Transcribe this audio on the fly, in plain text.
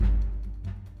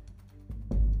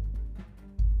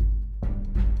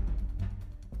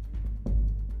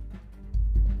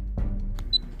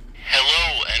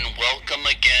welcome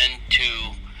again to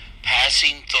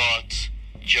Passing Thoughts,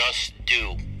 Just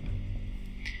Do.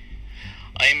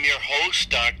 I am your host,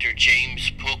 Dr.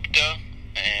 James Pukta,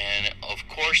 and of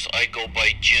course I go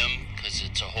by Jim because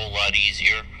it's a whole lot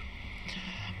easier.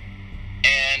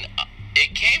 And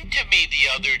it came to me the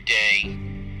other day,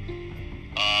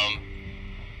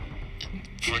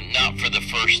 not for the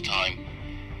first time,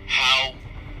 how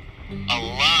a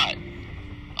lot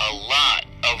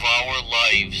of our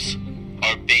lives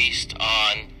are based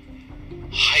on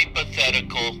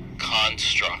hypothetical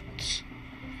constructs.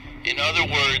 In other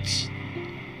words,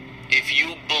 if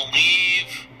you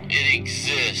believe it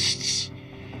exists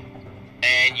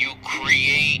and you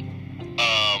create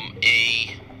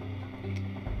a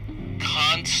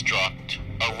construct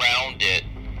around it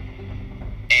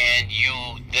and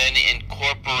you then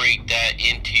incorporate that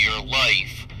into your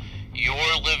life, you're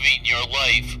living your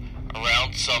life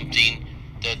around something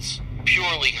that's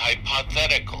purely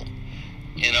hypothetical.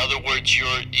 In other words,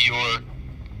 you're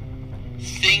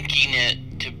thinking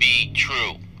it to be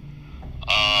true.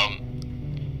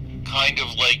 Kind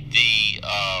of like the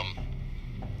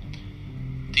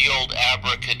old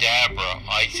abracadabra.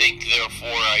 I think, therefore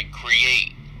I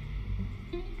create,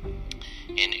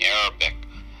 in Arabic.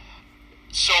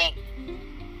 So,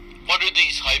 what are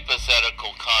these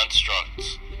hypothetical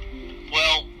constructs?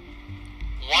 Well,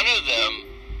 one of them,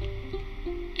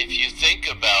 if you think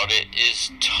about it,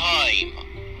 is time.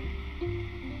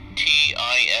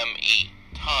 T-I-M-E.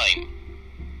 Time.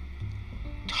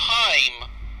 Time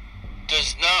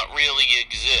does not really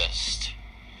exist.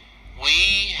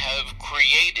 We have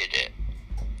created it.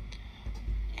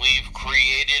 We've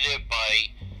created it by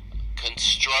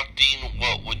constructing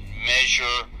what would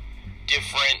measure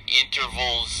different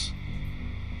intervals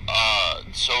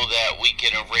so that we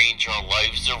can arrange our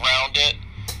lives around it.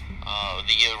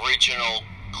 The original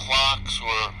clocks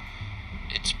were,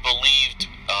 it's believed,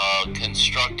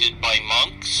 constructed by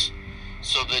monks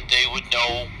so that they would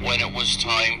know when it was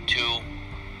time to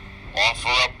offer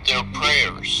up their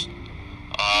prayers.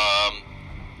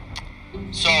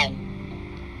 So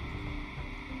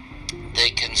they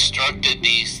constructed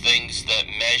these things that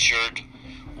measured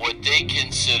what they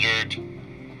considered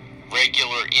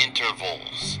regular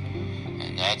intervals.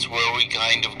 And that's where we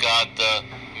kind of got the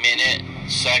minute,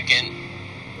 second,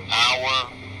 hour,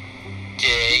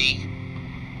 day,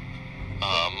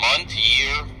 month,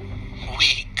 year,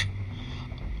 week.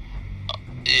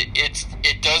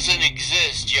 It doesn't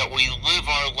exist, yet we live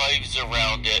our lives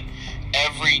around it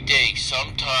every day,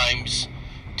 sometimes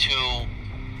to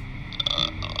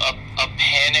a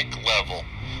panic level.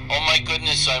 Oh my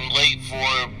goodness, I'm late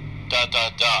for ...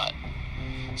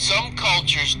 Some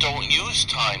cultures don't use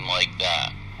time like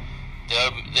that.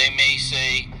 They may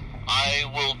say, I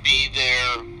will be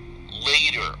there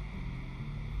later.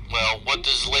 Well, what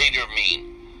does later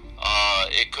mean?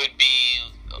 It could be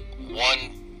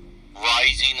one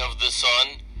rising of the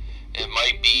sun. It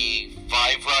might be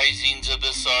 5 risings of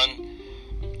the sun.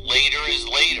 Later is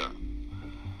later.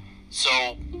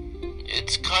 So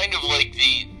it's kind of like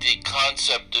the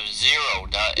concept of zero.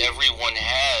 Not everyone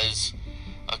has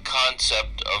a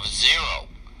concept of zero.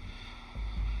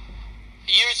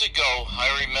 Years ago, I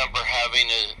remember having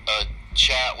a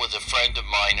chat with a friend of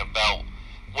mine about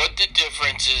what the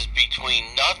difference is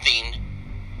between nothing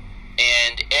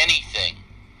and anything.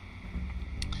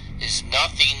 Is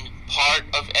nothing part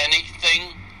of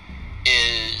anything?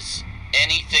 Is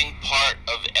anything part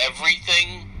of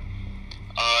everything?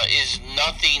 Is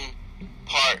nothing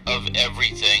part of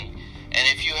everything? And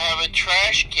if you have a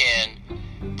trash can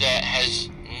that has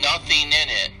nothing in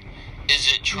it, is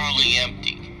it truly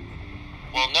empty?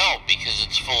 Well, no, because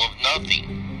it's full of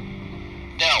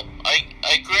nothing. Now,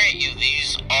 I grant you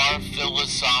these are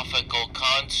philosophical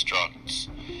constructs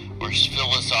or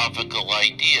philosophical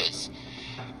ideas,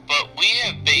 but we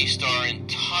have based our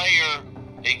entire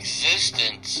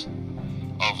existence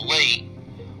of late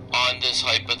on this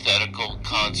hypothetical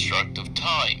construct of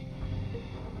time.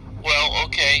 Well,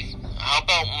 okay, how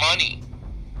about money?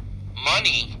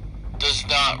 Money does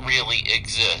not really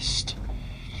exist.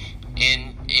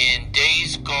 In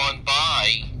days gone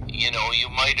by, you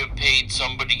might have paid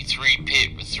somebody three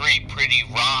pretty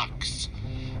rocks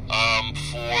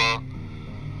for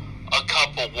a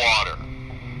cup of water,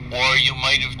 or you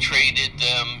might have traded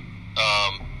them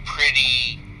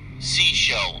pretty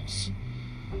seashells,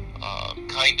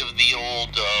 kind of the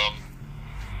old,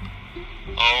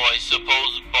 I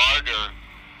suppose, barter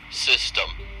system.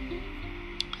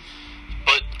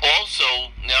 But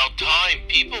also, now time,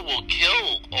 people will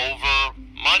kill over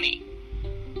money,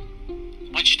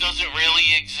 which doesn't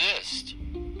really exist,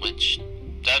 which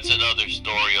that's another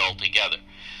story altogether.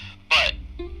 But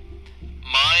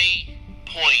my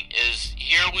point is,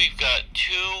 here we've got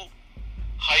two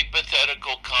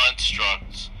hypothetical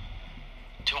constructs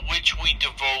to which we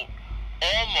devote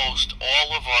almost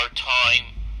all of our time,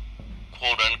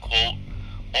 quote unquote,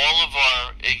 all of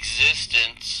our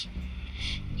existence,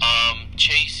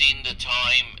 chasing the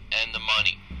time and the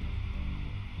money.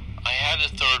 I had a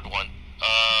third one.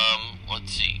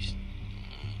 Let's see.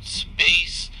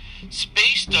 Space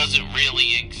doesn't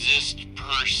really exist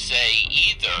per se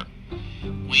either.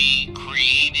 We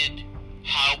created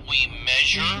how we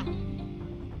measure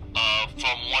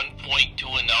from one point to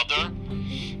another,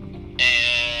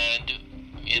 and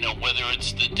whether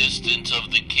it's the distance of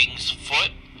the king's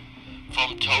foot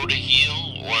from toe to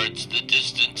heel, or it's the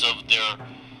distance of their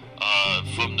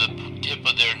from the tip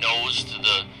of their nose to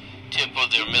the tip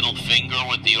of their middle finger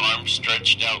with the arm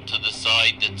stretched out to the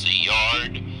side, that's a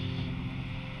yard.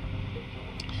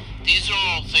 These are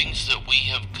all things that we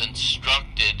have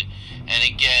constructed, and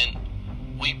again,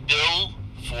 we bill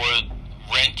for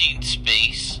renting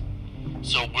space,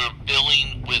 so we're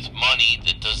billing with money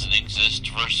that doesn't exist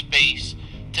for space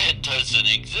that doesn't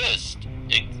exist.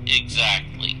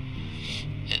 Exactly.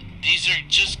 These are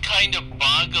just kind of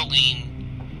boggling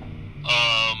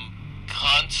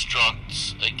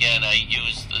constructs. Again, I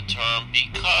use the term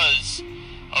because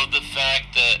of the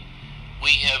fact that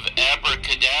we have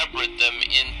abracadabraed them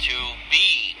into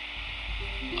being.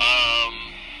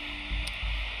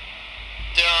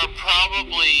 There are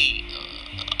probably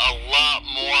a lot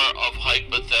more of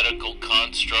hypothetical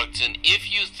constructs, and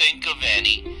if you think of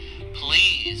any,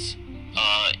 please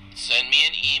send me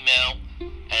an email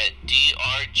at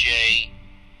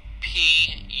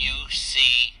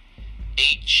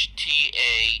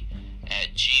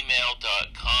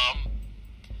drjpuchta@gmail.com.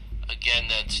 Again,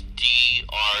 that's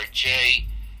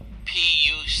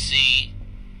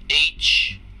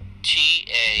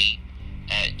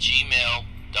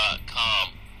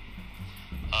drjpuchta@gmail.com.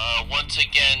 Once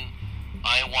again,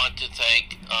 I want to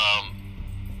thank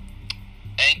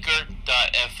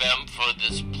Anchor.fm for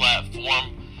this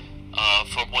platform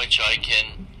from which I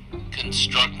can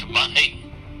construct my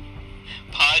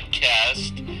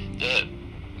podcast that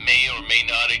may or may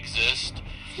not exist.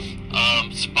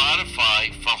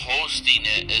 Spotify for hosting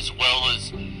it, as well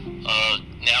as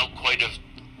now quite a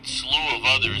slew of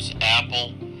others.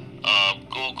 Apple,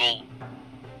 Google,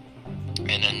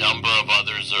 and a number of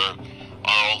others are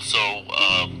also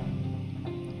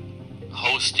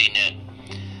hosting it.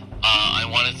 I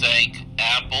want to thank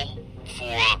Apple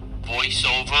for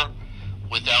VoiceOver,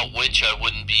 without which I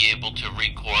wouldn't be able to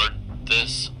record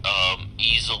this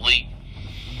easily.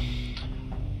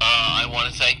 I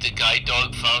want to thank the Guide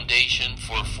Dog Foundation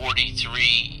for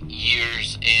 43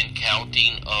 years and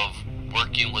counting of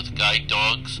working with guide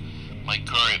dogs. My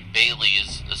current Bailey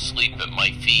is asleep at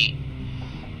my feet.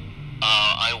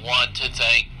 I want to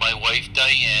thank my wife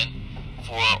Diane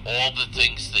for all the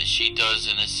things that she does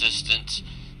in assistance,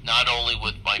 not only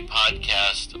with my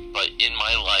podcast, but in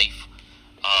my life.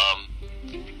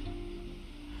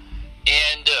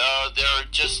 And there are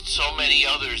just so many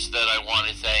others that I want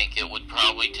to thank. It would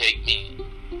probably take me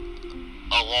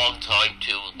a long time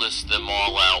to list them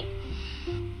all out.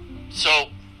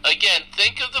 So, again,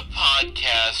 think of the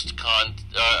podcast,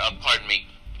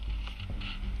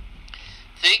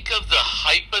 think of the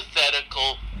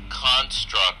hypothetical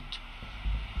construct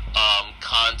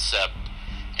concept.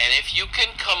 And if you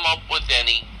can come up with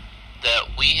any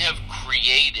that we have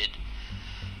created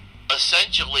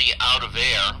essentially out of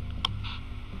air,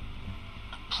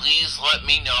 please let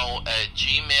me know at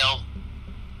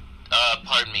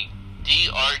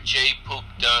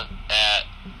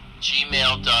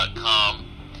drjpukta@gmail.com.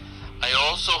 I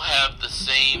also have the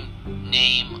same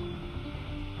name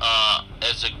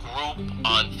as a group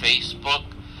on Facebook,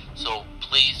 so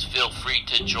please feel free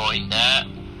to join that.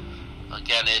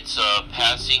 Again, it's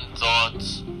Passing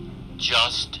Thoughts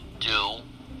Just Do.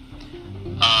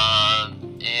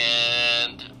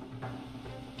 And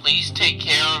please take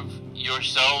care of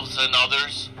yourselves and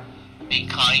others. Be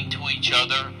kind to each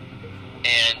other,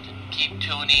 and keep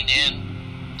tuning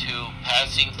in to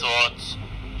Passing Thoughts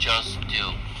Just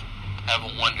Do. Have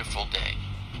a wonderful day.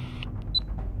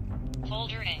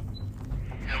 Holdering.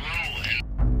 Hello.